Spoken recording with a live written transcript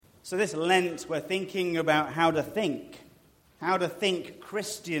So this Lent, we're thinking about how to think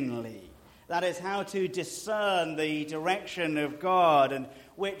Christianly. That is, how to discern the direction of God and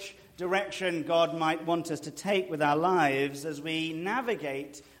which direction God might want us to take with our lives as we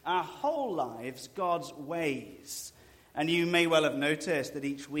navigate our whole lives God's ways. And you may well have noticed that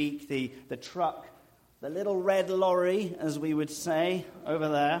each week the truck, the little red lorry, as we would say over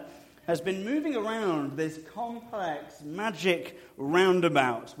there, has been moving around this complex, magic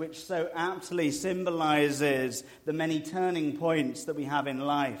roundabout, which so aptly symbolizes the many turning points that we have in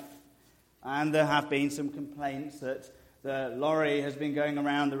life. And there have been some complaints that the lorry has been going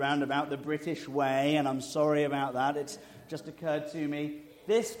around the roundabout the British way, and I'm sorry about that. It's just occurred to me.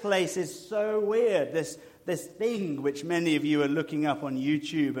 This place is so weird. This thing which many of you are looking up on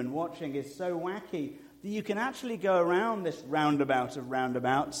YouTube and watching is so wacky that you can actually go around this roundabout of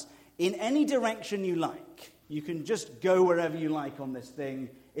roundabouts in any direction you like. You can just go wherever you like on this thing.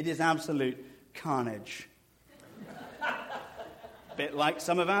 It is absolute carnage. A bit like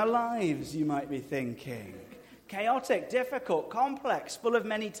some of our lives, you might be thinking. Chaotic, difficult, complex, full of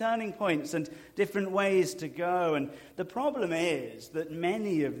many turning points and different ways to go. And the problem is that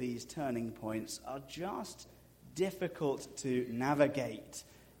many of these turning points are just difficult to navigate.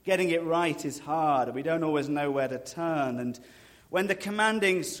 Getting it right is hard. We don't always know where to turn. And when the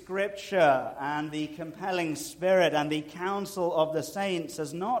commanding scripture and the compelling spirit and the counsel of the saints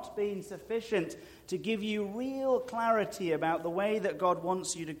has not been sufficient to give you real clarity about the way that God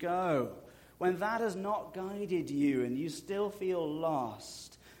wants you to go, when that has not guided you and you still feel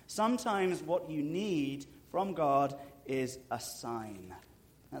lost, sometimes what you need from God is a sign.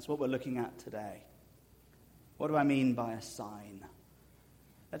 That's what we're looking at today. What do I mean by a sign?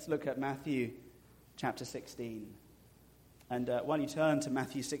 Let's look at Matthew chapter 16. And while you turn to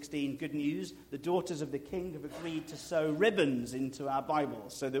Matthew 16, good news, the daughters of the king have agreed to sew ribbons into our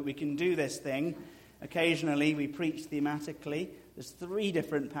Bibles so that we can do this thing. Occasionally we preach thematically. There's 3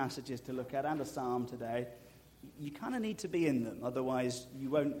 different passages to look at and a psalm today. You kind of need to be in them, otherwise you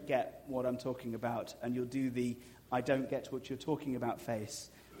won't get what I'm talking about, and you'll do the I don't get what you're talking about face,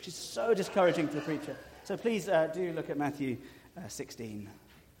 which is so discouraging to the preacher. So please do look at Matthew 16.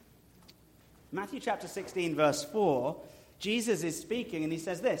 Matthew chapter 16, verse 4, Jesus is speaking, and he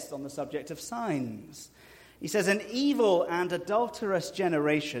says this on the subject of signs. He says, "An evil and adulterous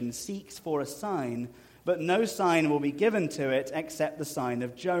generation seeks for a sign, but no sign will be given to it except the sign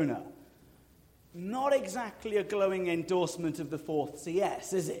of Jonah." Not exactly a glowing endorsement of the 4th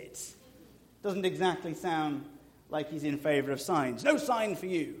CS, is it? Doesn't exactly sound like he's in favor of signs. No sign for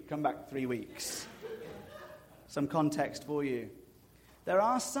you. Come back 3 weeks. Some context for you. There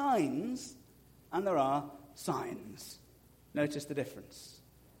are signs and there are signs. Notice the difference.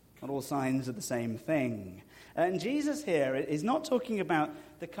 Not all signs are the same thing. And Jesus here is not talking about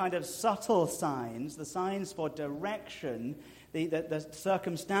the kind of subtle signs, the signs for direction, the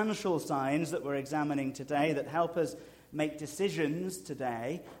circumstantial signs that we're examining today that help us make decisions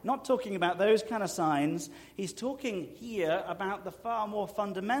today. Not talking about those kind of signs. He's talking here about the far more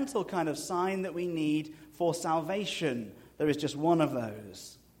fundamental kind of sign that we need for salvation. There is just one of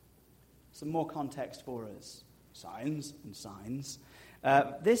those. Some more context for us. Signs and signs.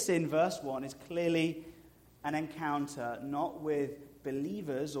 This in verse 1 is clearly an encounter not with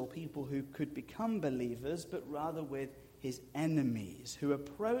believers or people who could become believers, but rather with his enemies who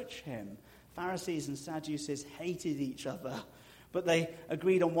approach him. Pharisees and Sadducees hated each other, but they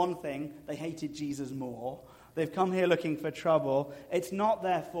agreed on one thing: they hated Jesus more. They've come here looking for trouble. It's not,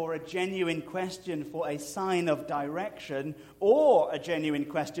 therefore, a genuine question for a sign of direction or a genuine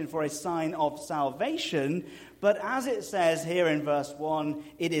question for a sign of salvation, but as it says here in verse 1,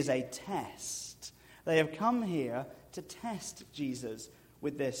 it is a test. They have come here to test Jesus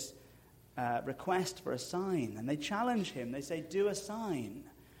with this request for a sign, and they challenge him. They say, do a sign.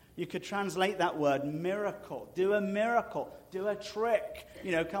 You could translate that word miracle. Do a miracle. Do a trick.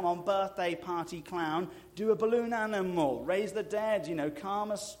 Come on, birthday party clown. Do a balloon animal. Raise the dead.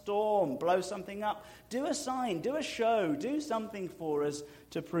 Calm a storm. Blow something up. Do a sign. Do a show. Do something for us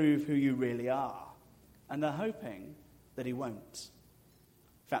to prove who you really are. And they're hoping that he won't.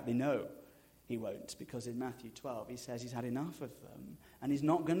 In fact, they know he won't, because in Matthew 12 he says he's had enough of them and he's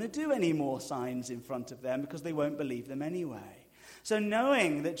not going to do any more signs in front of them because they won't believe them anyway. So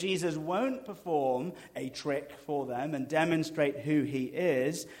knowing that Jesus won't perform a trick for them and demonstrate who he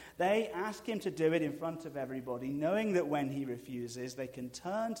is, they ask him to do it in front of everybody, knowing that when he refuses, they can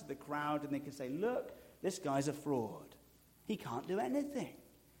turn to the crowd and they can say, look, this guy's a fraud. He can't do anything.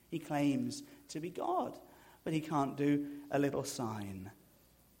 He claims to be God, but he can't do a little sign.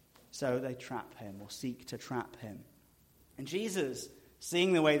 So they trap him or seek to trap him. And Jesus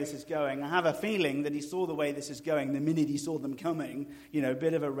seeing the way this is going. I have a feeling that he saw the way this is going the minute he saw them coming, a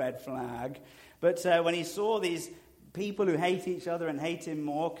bit of a red flag. But when he saw these people who hate each other and hate him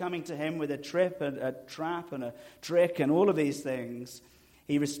more coming to him with a trap and a trick and all of these things,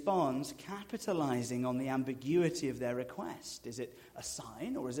 he responds, capitalizing on the ambiguity of their request. Is it a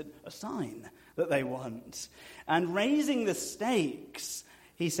sign or is it a sign that they want? And raising the stakes,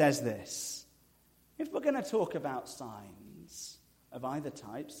 he says this: if we're going to talk about signs of either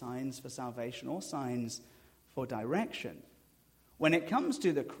type, signs for salvation or signs for direction, when it comes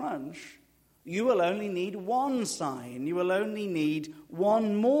to the crunch, you will only need one sign. You will only need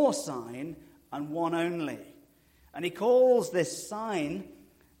one more sign, and one only. And he calls this sign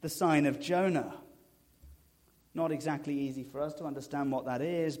the sign of Jonah. Not exactly easy for us to understand what that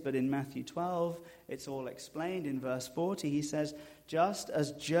is, but in Matthew 12, it's all explained. In verse 40, he says, just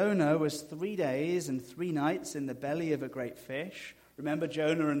as Jonah was 3 days and 3 nights in the belly of a great fish. Remember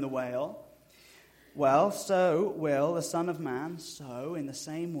Jonah and the whale? Well, so will the Son of Man, so in the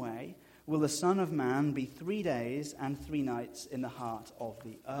same way, will the Son of Man be 3 days and 3 nights in the heart of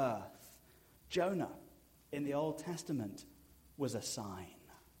the earth. Jonah, in the Old Testament, was a sign.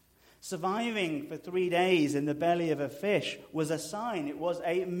 Surviving for 3 days in the belly of a fish was a sign. It was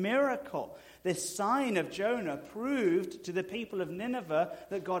a miracle. This sign of Jonah proved to the people of Nineveh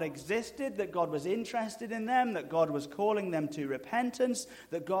that God existed, that God was interested in them, that God was calling them to repentance,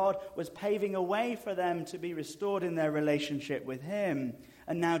 that God was paving a way for them to be restored in their relationship with him.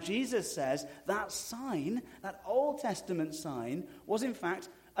 And now Jesus says that sign, that Old Testament sign, was in fact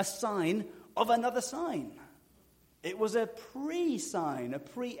a sign of another sign. It was a pre-sign, a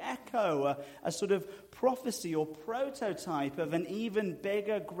pre-echo, a sort of prophecy or prototype of an even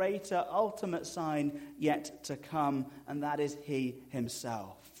bigger, greater, ultimate sign yet to come, and that is he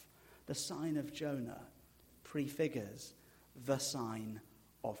himself. The sign of Jonah prefigures the sign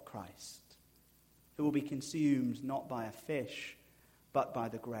of Christ, who will be consumed not by a fish, but by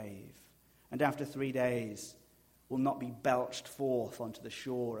the grave, and after 3 days will not be belched forth onto the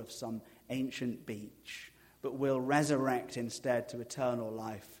shore of some ancient beach, but will resurrect instead to eternal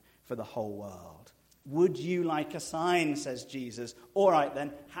life for the whole world. Would you like a sign, says Jesus? All right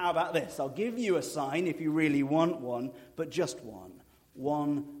then, how about this? I'll give you a sign if you really want one, but just one.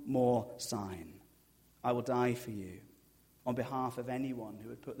 One more sign. I will die for you on behalf of anyone who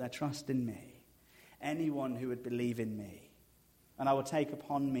would put their trust in me, anyone who would believe in me. And I will take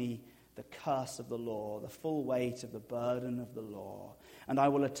upon me the curse of the law, the full weight of the burden of the law. And I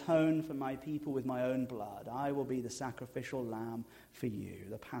will atone for my people with my own blood. I will be the sacrificial lamb for you,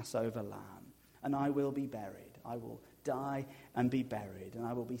 the Passover lamb. And I will be buried. I will die and be buried. And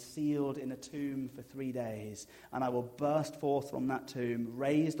I will be sealed in a tomb for 3 days. And I will burst forth from that tomb,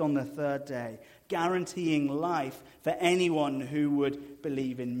 raised on the 3rd day, guaranteeing life for anyone who would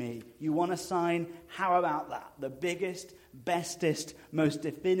believe in me. You want a sign? How about that? The biggest, bestest, most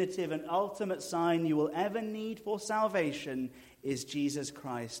definitive and ultimate sign you will ever need for salvation is Jesus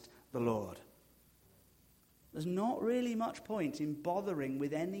Christ the Lord. There's not really much point in bothering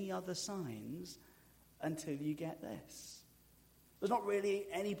with any other signs until you get this. There's not really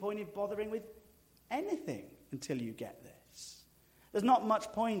any point in bothering with anything until you get this. There's not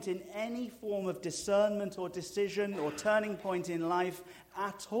much point in any form of discernment or decision or turning point in life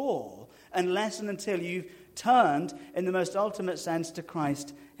at all unless and until you've turned in the most ultimate sense to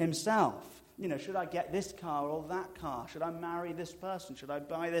Christ himself. Should I get this car or that car? Should I marry this person? Should I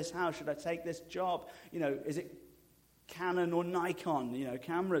buy this house? Should I take this job? Is it Canon or Nikon,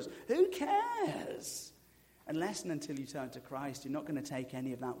 cameras? Who cares? Unless and until you turn to Christ, you're not going to take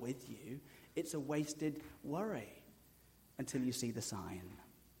any of that with you. It's a wasted worry until you see the sign.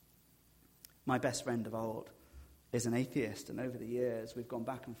 My best friend of old is an atheist, and over the years we've gone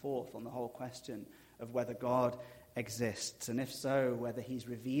back and forth on the whole question of whether God exists, and if so, whether he's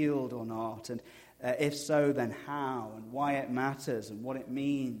revealed or not, and if so, then how, and why it matters, and what it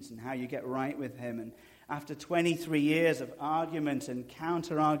means, and how you get right with him. And after 23 years of argument and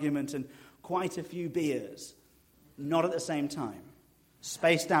counter-argument and quite a few beers, not at the same time,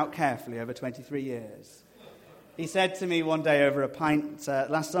 spaced out carefully over 23 years, he said to me one day over a pint,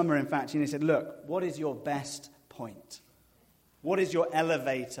 last summer in fact, he said, look, what is your best point? What is your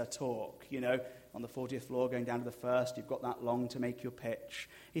elevator talk? On the 40th floor, going down to the first, you've got that long to make your pitch.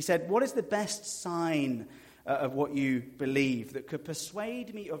 He said, what is the best sign of what you believe that could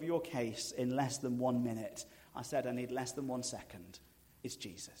persuade me of your case in less than 1 minute? I said, I need less than 1 second. It's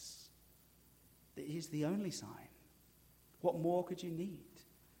Jesus. He's the only sign. What more could you need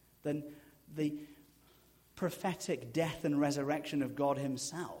than the prophetic death and resurrection of God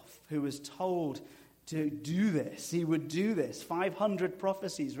himself, who was told to do this. He would do this. 500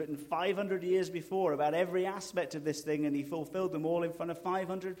 prophecies written 500 years before about every aspect of this thing, and he fulfilled them all in front of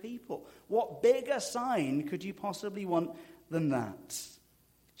 500 people. What bigger sign could you possibly want than that?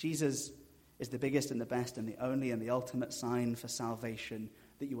 Jesus is the biggest and the best and the only and the ultimate sign for salvation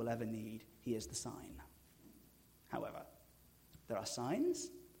that you will ever need. He is the sign. However, there are signs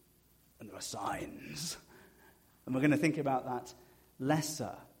and there are signs. And we're going to think about that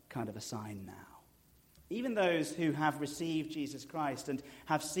lesser kind of a sign now. Even those who have received Jesus Christ and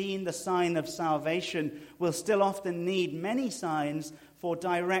have seen the sign of salvation will still often need many signs for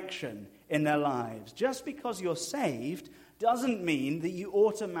direction in their lives. Just because you're saved doesn't mean that you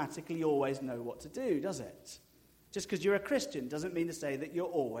automatically always know what to do, does it? Just because you're a Christian doesn't mean to say that you're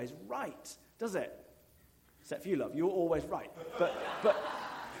always right, does it? Except for you, love. You're always right. But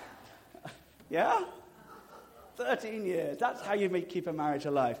yeah? 13 years. That's how you keep a marriage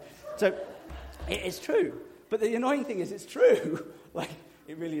alive. So it's true. But the annoying thing is it's true. Like,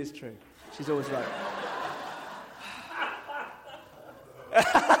 it really is true. She's always right.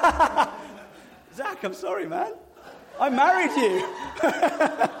 Zach, I'm sorry, man. I married you.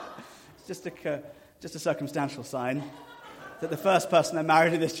 It's just a circumstantial sign that the first person I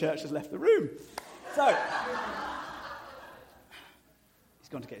married in this church has left the room. So, he's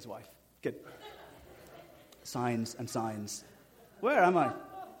gone to get his wife. Good. Signs and signs. Where am I?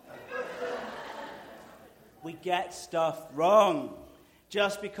 We get stuff wrong.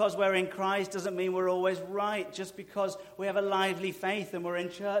 Just because we're in Christ doesn't mean we're always right. Just because we have a lively faith and we're in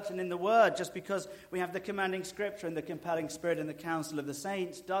church and in the Word, just because we have the commanding Scripture and the compelling Spirit and the counsel of the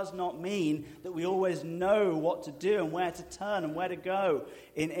saints, does not mean that we always know what to do and where to turn and where to go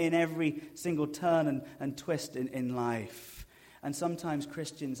in every single turn and twist in life. And sometimes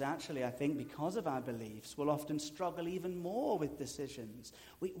Christians actually, I think, because of our beliefs, will often struggle even more with decisions.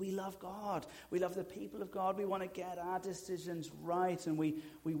 We love God. We love the people of God. We want to get our decisions right, and we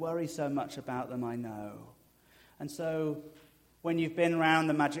worry so much about them, I know. And so when you've been round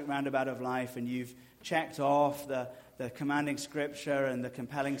the magic roundabout of life and you've checked off the commanding Scripture and the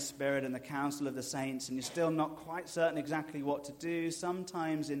compelling Spirit and the counsel of the saints, and you're still not quite certain exactly what to do,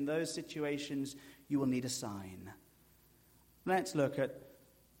 sometimes in those situations you will need a sign. Let's look at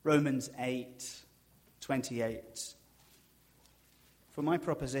Romans 8:28. For my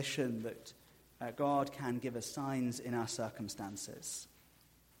proposition that God can give us signs in our circumstances.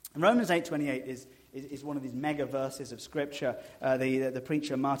 And Romans 8:28 is one of these mega verses of Scripture. The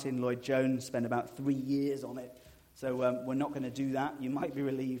preacher Martin Lloyd-Jones spent about 3 years on it. So we're not going to do that. You might be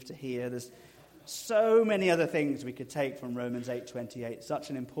relieved to hear there's so many other things we could take from Romans 8:28. Such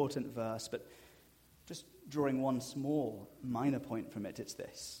an important verse, but just drawing one small, minor point from it, it's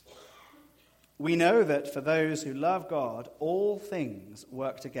this. We know that for those who love God, all things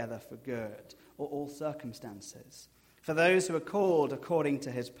work together for good, or all circumstances, for those who are called according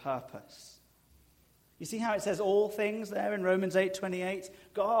to his purpose. You see how it says all things there in Romans 8:28?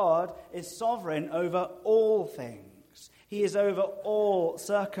 God is sovereign over all things. He is over all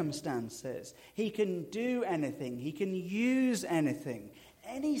circumstances. He can do anything. He can use anything.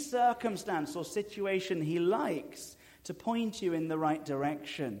 Any circumstance or situation he likes to point you in the right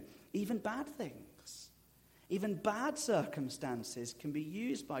direction. Even bad things. Even bad circumstances can be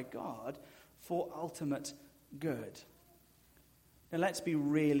used by God for ultimate good. Now let's be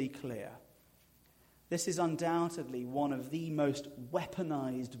really clear. This is undoubtedly one of the most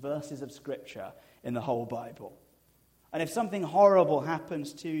weaponized verses of Scripture in the whole Bible. And if something horrible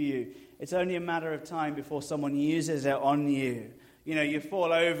happens to you, it's only a matter of time before someone uses it on you. You know, you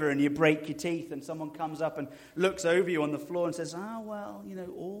fall over and you break your teeth and someone comes up and looks over you on the floor and says,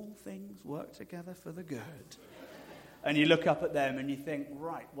 all things work together for the good. And you look up at them and you think,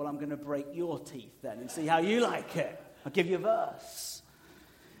 right, well, I'm going to break your teeth then and see how you like it. I'll give you a verse.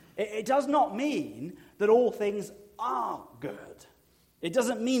 It does not mean that all things are good. It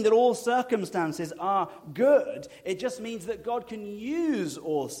doesn't mean that all circumstances are good. It just means that God can use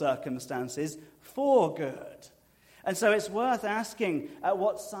all circumstances for good. And so it's worth asking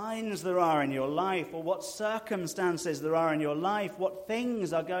what signs there are in your life, or what circumstances there are in your life, what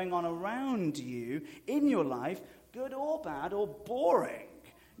things are going on around you in your life, good or bad or boring,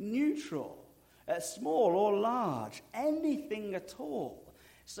 neutral, small or large, anything at all,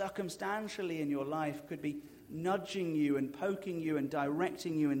 circumstantially in your life could be nudging you and poking you and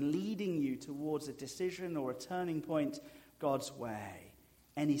directing you and leading you towards a decision or a turning point God's way.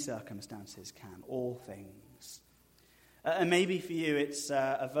 Any circumstances can, all things. And maybe for you it's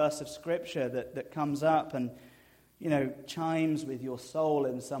a verse of Scripture that comes up and, chimes with your soul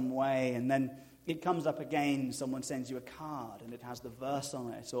in some way, and then it comes up again, someone sends you a card and it has the verse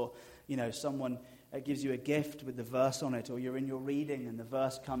on it, or, someone it gives you a gift with the verse on it, or you're in your reading and the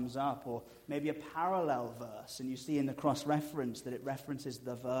verse comes up, or maybe a parallel verse and you see in the cross-reference that it references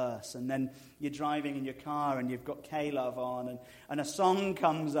the verse, and then you're driving in your car and you've got K-Love on and a song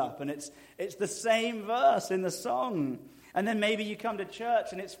comes up and it's the same verse in the song. And then maybe you come to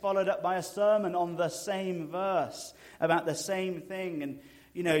church and it's followed up by a sermon on the same verse about the same thing, and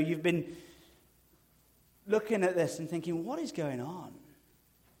you've been looking at this and thinking, what is going on?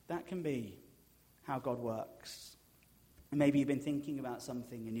 That can be how God works. And maybe you've been thinking about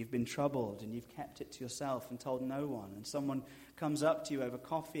something and you've been troubled and you've kept it to yourself and told no one, and someone comes up to you over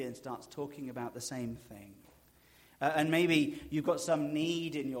coffee and starts talking about the same thing. And maybe you've got some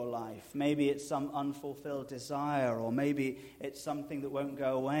need in your life. Maybe it's some unfulfilled desire, or maybe it's something that won't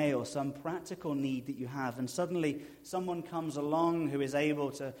go away, or some practical need that you have, and suddenly someone comes along who is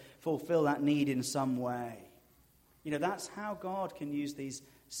able to fulfill that need in some way. That's how God can use these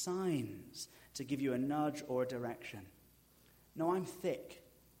signs to give you a nudge or a direction. No, I'm thick.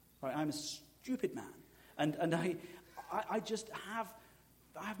 Right? I'm a stupid man. And I just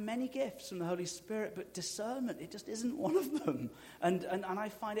have many gifts from the Holy Spirit, but discernment, it just isn't one of them. And I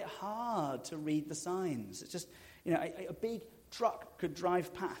find it hard to read the signs. It's just, a big truck could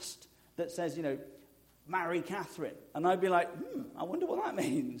drive past that says, marry Catherine. And I'd be like, I wonder what that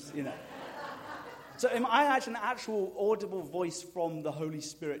means, So I had an actual audible voice from the Holy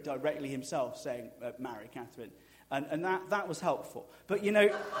Spirit directly himself saying, marry Catherine. And that was helpful. But,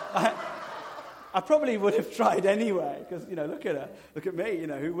 I probably would have tried anyway, because, look at her, look at me,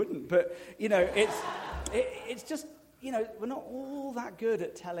 who wouldn't? But, it's just, we're not all that good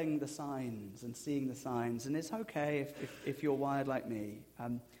at telling the signs and seeing the signs. And it's okay if you're wired like me.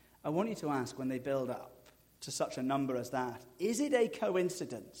 I want you to ask, when they build up to such a number as that, is it a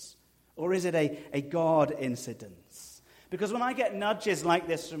coincidence? Or is it a God incidence? Because when I get nudges like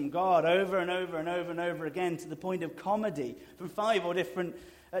this from God over and over and over and over again, to the point of comedy, from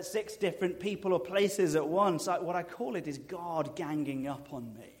 6 different people or places at once, what I call it is God ganging up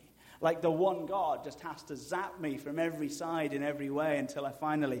on me. Like the one God just has to zap me from every side in every way until I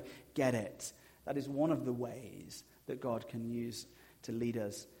finally get it. That is one of the ways that God can use to lead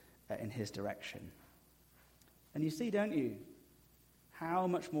us in his direction. And you see, don't you, how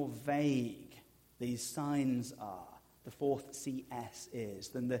much more vague these signs are, the fourth CS is,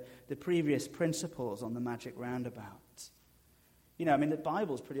 than the previous principles on the magic roundabout. The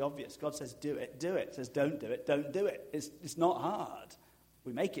Bible's pretty obvious. God says, do it. It says, don't do it. It's not hard.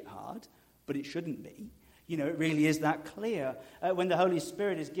 We make it hard, but it shouldn't be. It really is that clear. When the Holy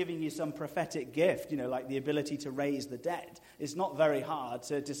Spirit is giving you some prophetic gift, like the ability to raise the dead, it's not very hard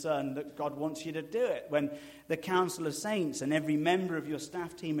to discern that God wants you to do it. When the Council of Saints and every member of your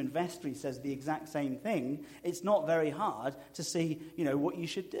staff team and vestry says the exact same thing, it's not very hard to see, what you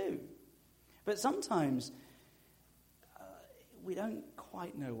should do. But sometimes we don't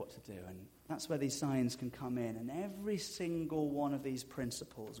quite know what to do, and that's where these signs can come in. And every single one of these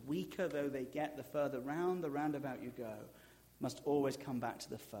principles, weaker though they get, the further round the roundabout you go, must always come back to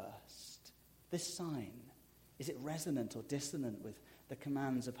the first. This sign, is it resonant or dissonant with the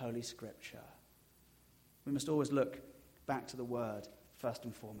commands of Holy Scripture? We must always look back to the Word first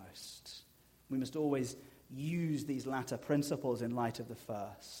and foremost. We must always use these latter principles in light of the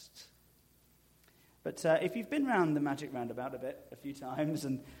first. But if you've been round the magic roundabout a few times,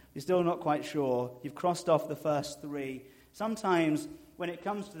 and you're still not quite sure, you've crossed off the first 3, sometimes when it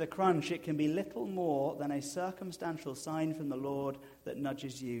comes to the crunch, it can be little more than a circumstantial sign from the Lord that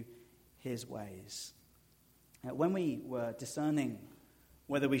nudges you his ways. When we were discerning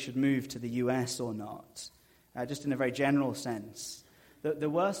whether we should move to the US or not, just in a very general sense, there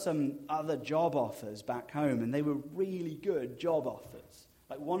were some other job offers back home, and they were really good job offers.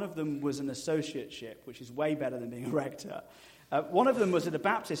 Like one of them was an associateship, which is way better than being a rector. One of them was at a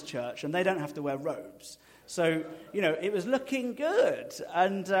Baptist church, and they don't have to wear robes. So, it was looking good.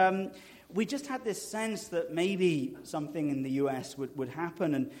 And we just had this sense that maybe something in the US would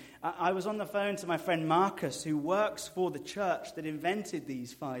happen. And I was on the phone to my friend Marcus, who works for the church that invented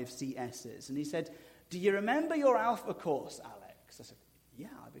these 5 CSs. And he said, "Do you remember your Alpha course, Alex?" I said, "Yeah,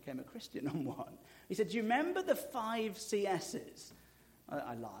 I became a Christian on one." He said, "Do you remember the 5 CSs?"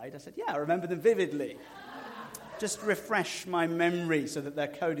 I lied. I said, "Yeah, I remember them vividly." Just refresh my memory so that they're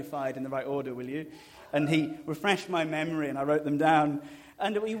codified in the right order, will you? And he refreshed my memory, and I wrote them down.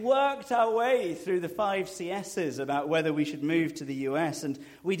 And we worked our way through the 5 CSs about whether we should move to the US. And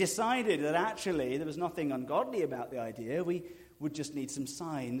we decided that actually there was nothing ungodly about the idea. We would just need some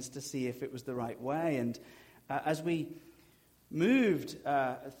signs to see if it was the right way. And as we moved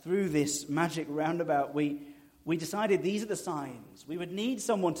through this magic roundabout, we we decided these are the signs. We would need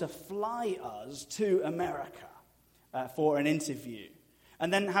someone to fly us to America for an interview.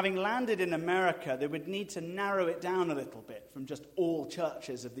 And then having landed in America, they would need to narrow it down a little bit from just all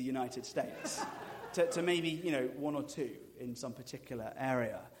churches of the United States to maybe, one or two in some particular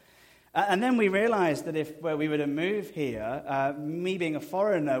area. And then we realized that if we were to move here, me being a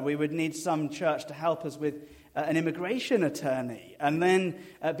foreigner, we would need some church to help us with an immigration attorney. And then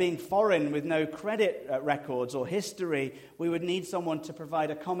being foreign with no credit records or history, we would need someone to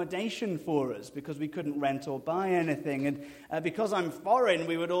provide accommodation for us because we couldn't rent or buy anything. And because I'm foreign,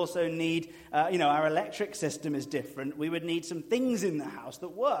 we would also need, our electric system is different. We would need some things in the house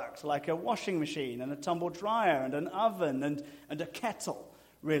that worked, like a washing machine and a tumble dryer and an oven and a kettle.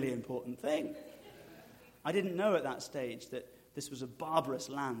 Really important thing. I didn't know at that stage that this was a barbarous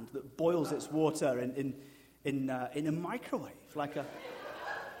land that boils its water in a microwave, like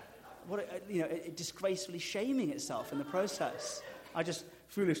disgracefully shaming itself in the process. I just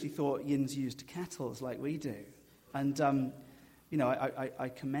foolishly thought yins used kettles like we do. And,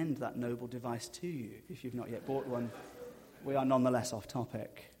 I commend that noble device to you if you've not yet bought one. We are nonetheless off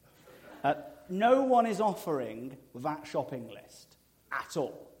topic. No one is offering that shopping list at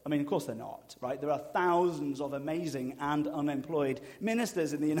all. I mean, of course they're not, right? There are thousands of amazing and unemployed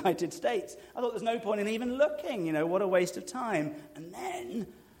ministers in the United States. I thought there's no point in even looking, what a waste of time. And then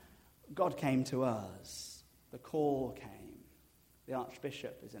God came to us. The call came. The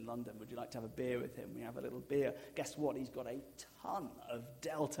Archbishop is in London. Would you like to have a beer with him? We have a little beer. Guess what? He's got a ton of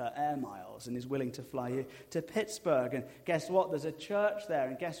Delta Air Miles and is willing to fly you to Pittsburgh. And guess what? There's a church there.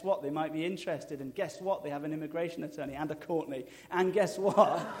 And guess what? They might be interested. And guess what? They have an immigration attorney and a Courtney. And guess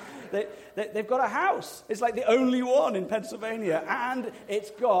what? They've got a house. It's like the only one in Pennsylvania. And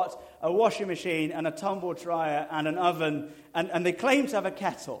it's got a washing machine and a tumble dryer and an oven. And they claim to have a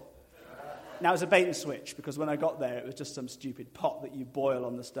kettle. Now, it's a bait and switch, because when I got there, it was just some stupid pot that you boil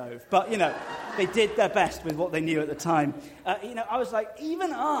on the stove. But, they did their best with what they knew at the time. I was like,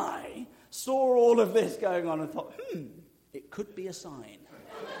 even I saw all of this going on and thought, it could be a sign.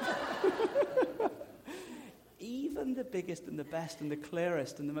 Even the biggest and the best and the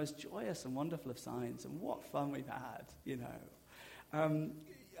clearest and the most joyous and wonderful of signs, and what fun we've had, can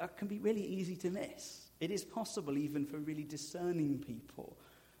be really easy to miss. It is possible even for really discerning people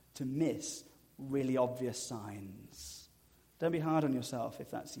to miss really obvious signs. Don't be hard on yourself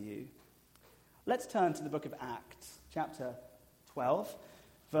if that's you. Let's turn to the book of Acts, chapter 12,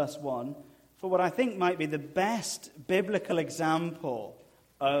 verse 1, for what I think might be the best biblical example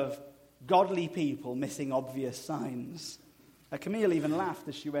of godly people missing obvious signs. Camille even laughed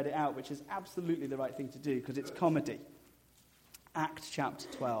as she read it out, which is absolutely the right thing to do because it's comedy. Acts chapter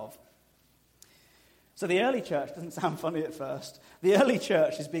 12. So the early church doesn't sound funny at first. The early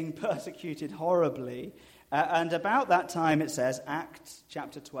church is being persecuted horribly. And about that time, it says, Acts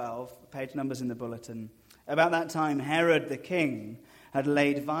chapter 12, page numbers in the bulletin. About that time, Herod the king had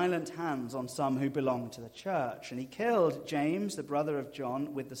laid violent hands on some who belonged to the church. And he killed James, the brother of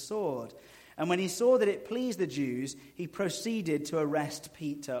John, with the sword. And when he saw that it pleased the Jews, he proceeded to arrest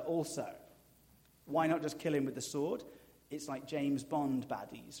Peter also. Why not just kill him with the sword? It's like James Bond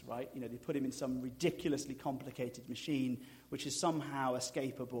baddies, right? They put him in some ridiculously complicated machine which is somehow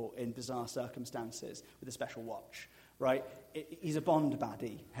escapable in bizarre circumstances with a special watch, right? He's a Bond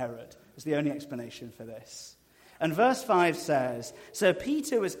baddie, Herod. It's the only explanation for this. And verse 5 says, so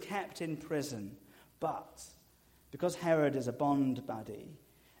Peter was kept in prison, but because Herod is a Bond baddie,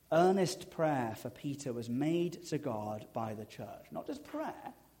 earnest prayer for Peter was made to God by the church. Not just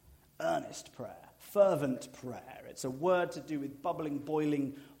prayer, earnest prayer. Fervent prayer. It's a word to do with bubbling,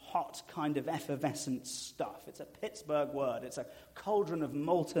 boiling, hot kind of effervescent stuff. It's a Pittsburgh word. It's a cauldron of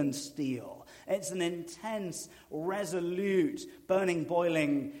molten steel. It's an intense, resolute, burning,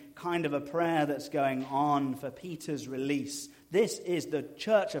 boiling kind of a prayer that's going on for Peter's release. This is the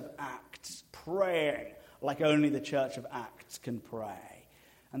Church of Acts praying like only the Church of Acts can pray.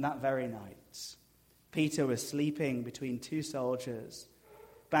 And that very night, Peter was sleeping between two soldiers,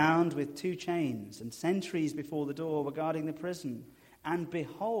 bound with two chains, and sentries before the door were guarding the prison. And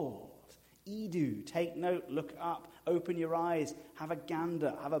behold, Edu, take note, look up, open your eyes, have a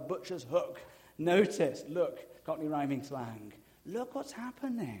gander, have a butcher's hook. Notice, look, Cockney rhyming slang. Look what's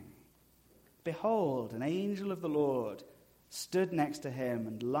happening. Behold, an angel of the Lord stood next to him,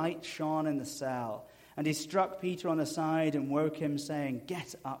 and light shone in the cell. And he struck Peter on the side and woke him, saying,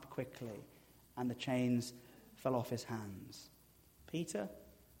 get up quickly. And the chains fell off his hands. Peter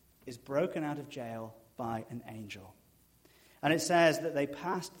is broken out of jail by an angel. And it says that they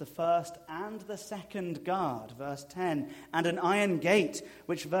passed the first and the second guard, verse 10, and an iron gate,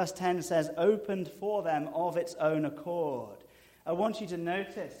 which verse 10 says opened for them of its own accord. I want you to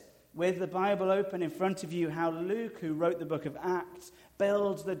notice, with the Bible open in front of you, how Luke, who wrote the book of Acts,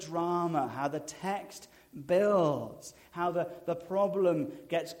 builds the drama, how the text builds, how the problem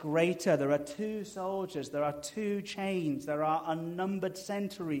gets greater. There are 2 soldiers, there are 2 chains, there are unnumbered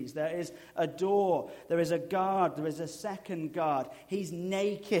sentries, there is a door, there is a guard, there is a second guard. He's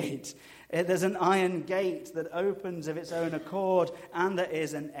naked. There's an iron gate that opens of its own accord, and there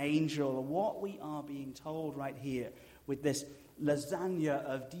is an angel. What we are being told right here with this lasagna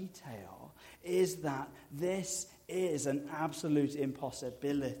of detail is that this is an absolute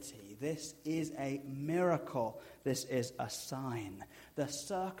impossibility. This is a miracle. This is a sign. The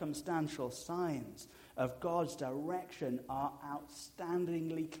circumstantial signs of God's direction are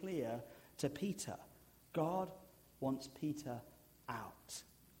outstandingly clear to Peter. God wants Peter out.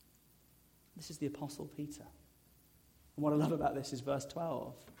 This is the Apostle Peter. And what I love about this is verse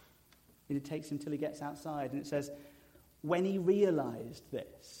 12. It takes him till he gets outside, and it says, when he realized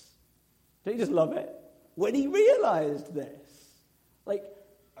this. Don't you just love it? When he realized this.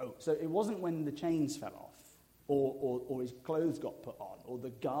 So it wasn't when the chains fell off, or his clothes got put on, or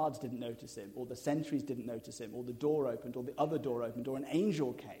the guards didn't notice him, or the sentries didn't notice him, or the door opened, or the other door opened, or an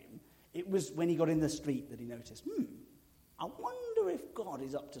angel came. It was when he got in the street that he noticed, I wonder if God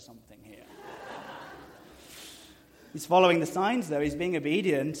is up to something here. He's following the signs, though. He's being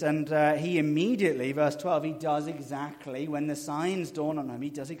obedient, and he immediately, verse 12, he does exactly, when the signs dawn on him, he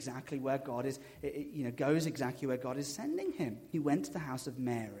does exactly where God is, goes exactly where God is sending him. He went to the house of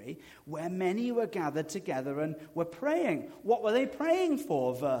Mary, where many were gathered together and were praying. What were they praying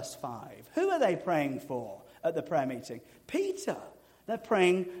for, verse 5? Who are they praying for at the prayer meeting? Peter. They're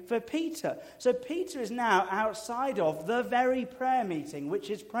praying for Peter. So Peter is now outside of the very prayer meeting, which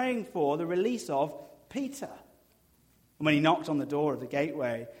is praying for the release of Peter. And when he knocked on the door of the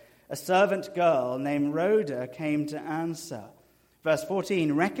gateway, a servant girl named Rhoda came to answer. Verse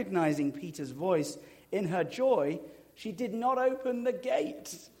 14, recognizing Peter's voice, in her joy, she did not open the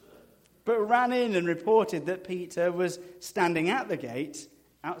gate, but ran in and reported that Peter was standing at the gate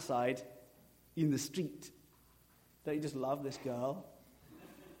outside in the street. Don't you just love this girl?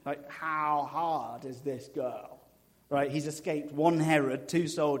 How hard is this girl? Right, he's escaped 1 Herod, 2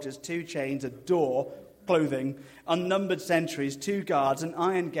 soldiers, 2 chains, a door, clothing, unnumbered sentries, 2 guards, an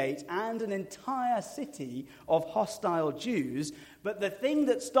iron gate, and an entire city of hostile Jews. But the thing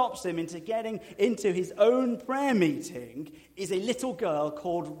that stops him into getting into his own prayer meeting is a little girl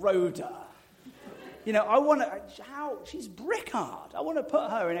called Rhoda. She's brick hard. I want to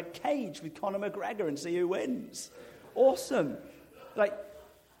put her in a cage with Conor McGregor and see who wins. Awesome.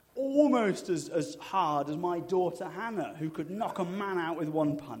 Almost as hard as my daughter Hannah, who could knock a man out with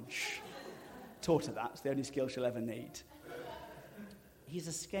 1 punch. Taught her that. It's the only skill she'll ever need. He's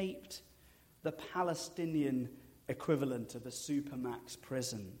escaped the Palestinian equivalent of a supermax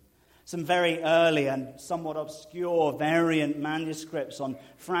prison. Some very early and somewhat obscure variant manuscripts on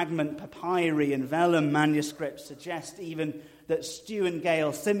fragment papyri and vellum manuscripts suggest even that Stu and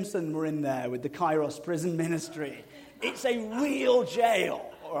Gail Simpson were in there with the Kairos prison ministry. It's a real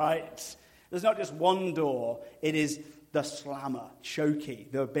jail, right? There's not just one door. It is the slammer,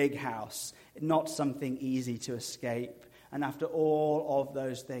 Choki, the big house. Not something easy to escape. And after all of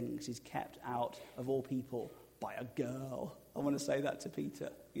those things, he's kept out of all people by a girl. I want to say that to Peter.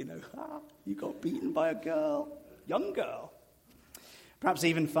 You got beaten by a girl. Young girl. Perhaps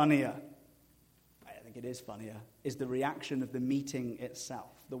even funnier, I think it is funnier, is the reaction of the meeting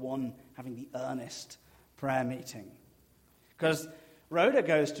itself. The one having the earnest prayer meeting. Because Rhoda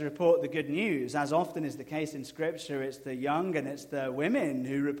goes to report the good news. As often is the case in Scripture, it's the young and it's the women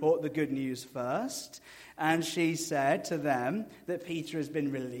who report the good news first. And she said to them that Peter has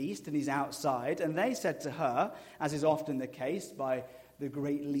been released and he's outside. And they said to her, as is often the case by the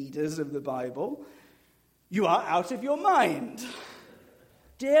great leaders of the Bible, "You are out of your mind.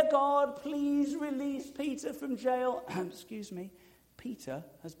 Dear God, please release Peter from jail." Excuse me, Peter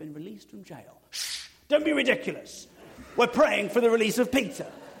has been released from jail. Shh, don't be ridiculous. We're praying for the release of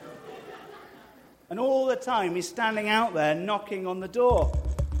Peter. And all the time he's standing out there knocking on the door.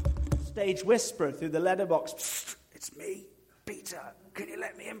 Stage whisperer through the letterbox. "It's me, Peter. Can you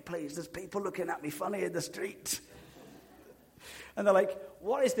let me in, please? There's people looking at me funny in the street." And they're like,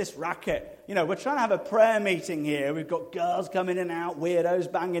 "What is this racket? We're trying to have a prayer meeting here. We've got girls coming in and out,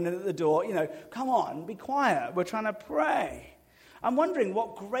 weirdos banging in at the door. Come on, be quiet. We're trying to pray." I'm wondering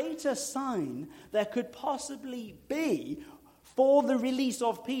what greater sign there could possibly be for the release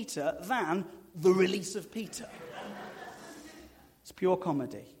of Peter than the release of Peter. It's pure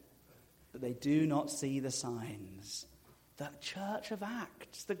comedy. But they do not see the signs. The church of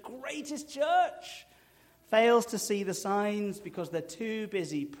Acts, the greatest church, fails to see the signs because they're too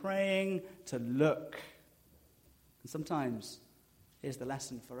busy praying to look. And sometimes, here's the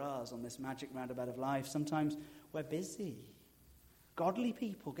lesson for us on this magic roundabout of life, sometimes we're busy. Godly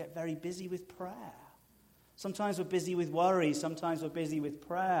people get very busy with prayer. Sometimes we're busy with worry. Sometimes we're busy with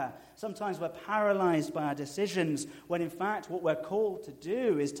prayer. Sometimes we're paralyzed by our decisions, when in fact what we're called to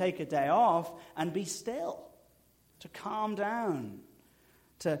do is take a day off and be still, to calm down,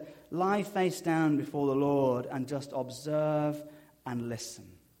 to lie face down before the Lord and just observe and listen.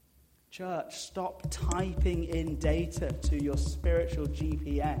 Church, stop typing in data to your spiritual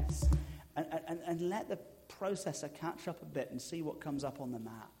GPS and let the processor catch up a bit and see what comes up on the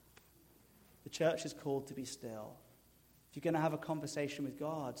map. The church is called to be still. If you're going to have a conversation with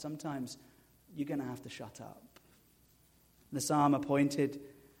God, sometimes you're going to have to shut up. The psalm appointed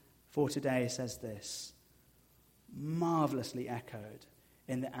for today says this, marvelously echoed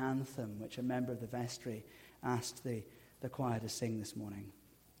in the anthem which a member of the vestry asked the choir to sing this morning.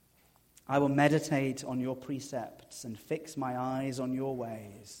 I will meditate on your precepts and fix my eyes on your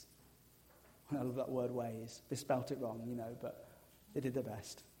ways. I love that word ways. They spelt it wrong, but they did their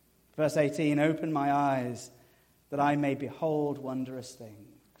best. Verse 18, open my eyes that I may behold wondrous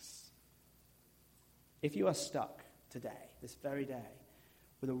things. If you are stuck today, this very day,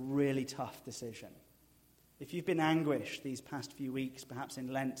 with a really tough decision, if you've been anguished these past few weeks, perhaps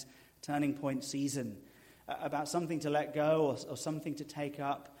in Lent, turning point season, about something to let go or something to take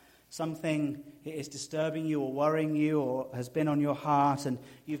up, something is disturbing you or worrying you or has been on your heart, and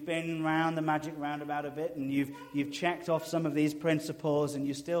you've been round the magic roundabout a bit and you've checked off some of these principles and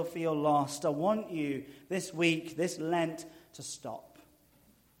you still feel lost, I want you this week, this Lent, to stop.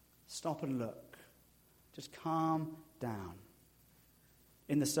 Stop and look. Just calm down.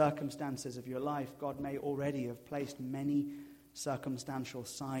 In the circumstances of your life, God may already have placed many circumstantial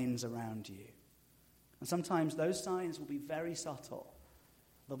signs around you. And sometimes those signs will be very subtle.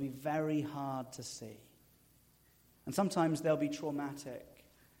 They'll be very hard to see. And sometimes they'll be traumatic,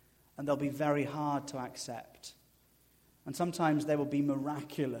 and they'll be very hard to accept. And sometimes they will be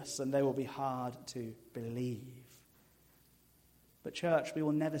miraculous, and they will be hard to believe. But church, we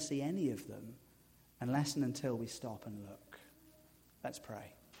will never see any of them unless and until we stop and look. Let's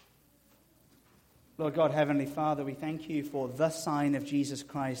pray. Lord God, Heavenly Father, we thank you for the sign of Jesus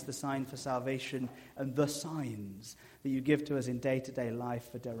Christ, the sign for salvation, and the signs that you give to us in day-to-day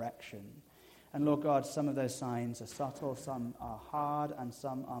life for direction. And Lord God, some of those signs are subtle, some are hard, and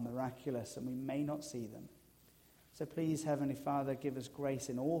some are miraculous, and we may not see them. So please, Heavenly Father, give us grace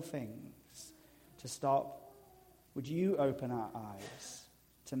in all things to stop. Would you open our eyes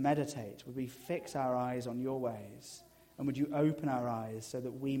to meditate? Would we fix our eyes on your ways? And would you open our eyes so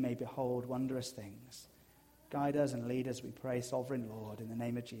that we may behold wondrous things? Guide us and lead us, we pray, Sovereign Lord, in the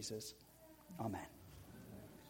name of Jesus. Amen.